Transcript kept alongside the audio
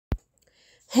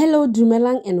Hello,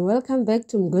 Dumelang, and welcome back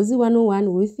to Gogo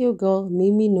 101 with your girl,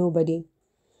 Mimi Nobody.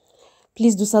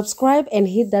 Please do subscribe and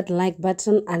hit that like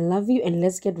button. I love you, and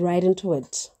let's get right into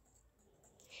it.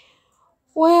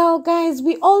 Well, guys,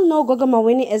 we all know Gogo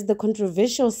Maweni as the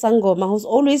controversial sangoma who's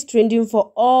always trending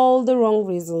for all the wrong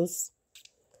reasons.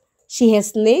 She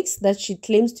has snakes that she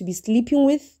claims to be sleeping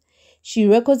with. She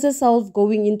records herself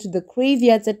going into the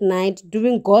graveyards at night,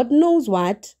 doing God knows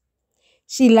what.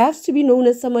 She loves to be known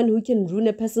as someone who can ruin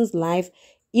a person's life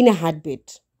in a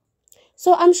heartbeat.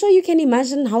 So I'm sure you can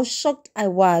imagine how shocked I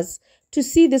was to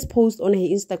see this post on her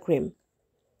Instagram.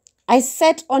 I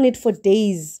sat on it for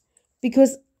days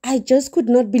because I just could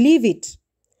not believe it.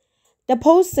 The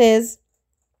post says,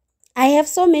 I have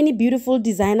so many beautiful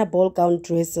designer ball gown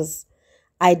dresses.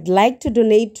 I'd like to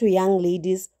donate to young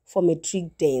ladies for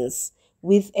matric dance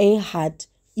with a heart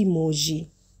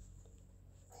emoji.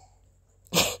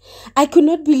 I could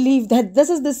not believe that this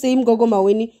is the same Gogo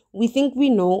Maweni we think we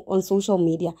know on social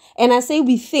media. And I say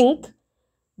we think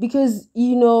because,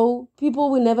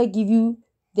 people will never give you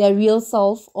their real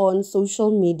self on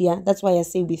social media. That's why I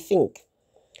say we think.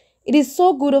 It is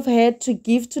so good of her to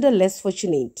give to the less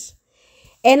fortunate.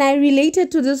 And I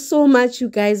related to this so much, you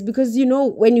guys, because,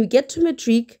 when you get to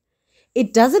matric,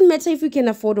 it doesn't matter if you can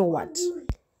afford or what.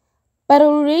 But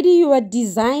already you are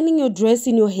designing your dress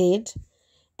in your head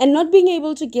and not being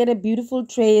able to get a beautiful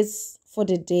dress for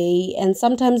the day and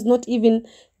sometimes not even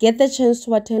get the chance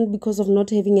to attend because of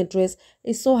not having a dress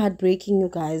is so heartbreaking, you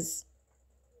guys.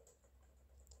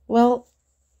 Well,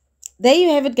 there you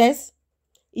have it, guys.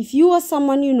 If you or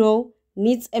someone you know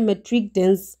needs a matric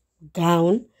dance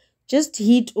gown, just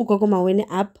hit Gogo Maweni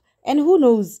up and who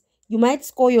knows, you might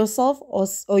score yourself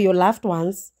or your loved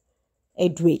ones a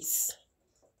dress.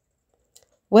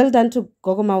 Well done to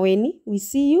Gogo Maweni. We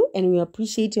see you and we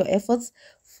appreciate your efforts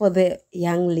for the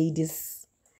young ladies.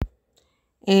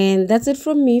 And that's it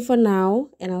from me for now.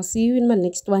 And I'll see you in my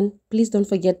next one. Please don't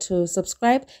forget to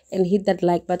subscribe and hit that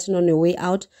like button on your way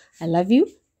out. I love you.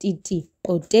 Titi.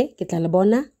 Ote.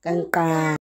 Ketlalabona. Kanka.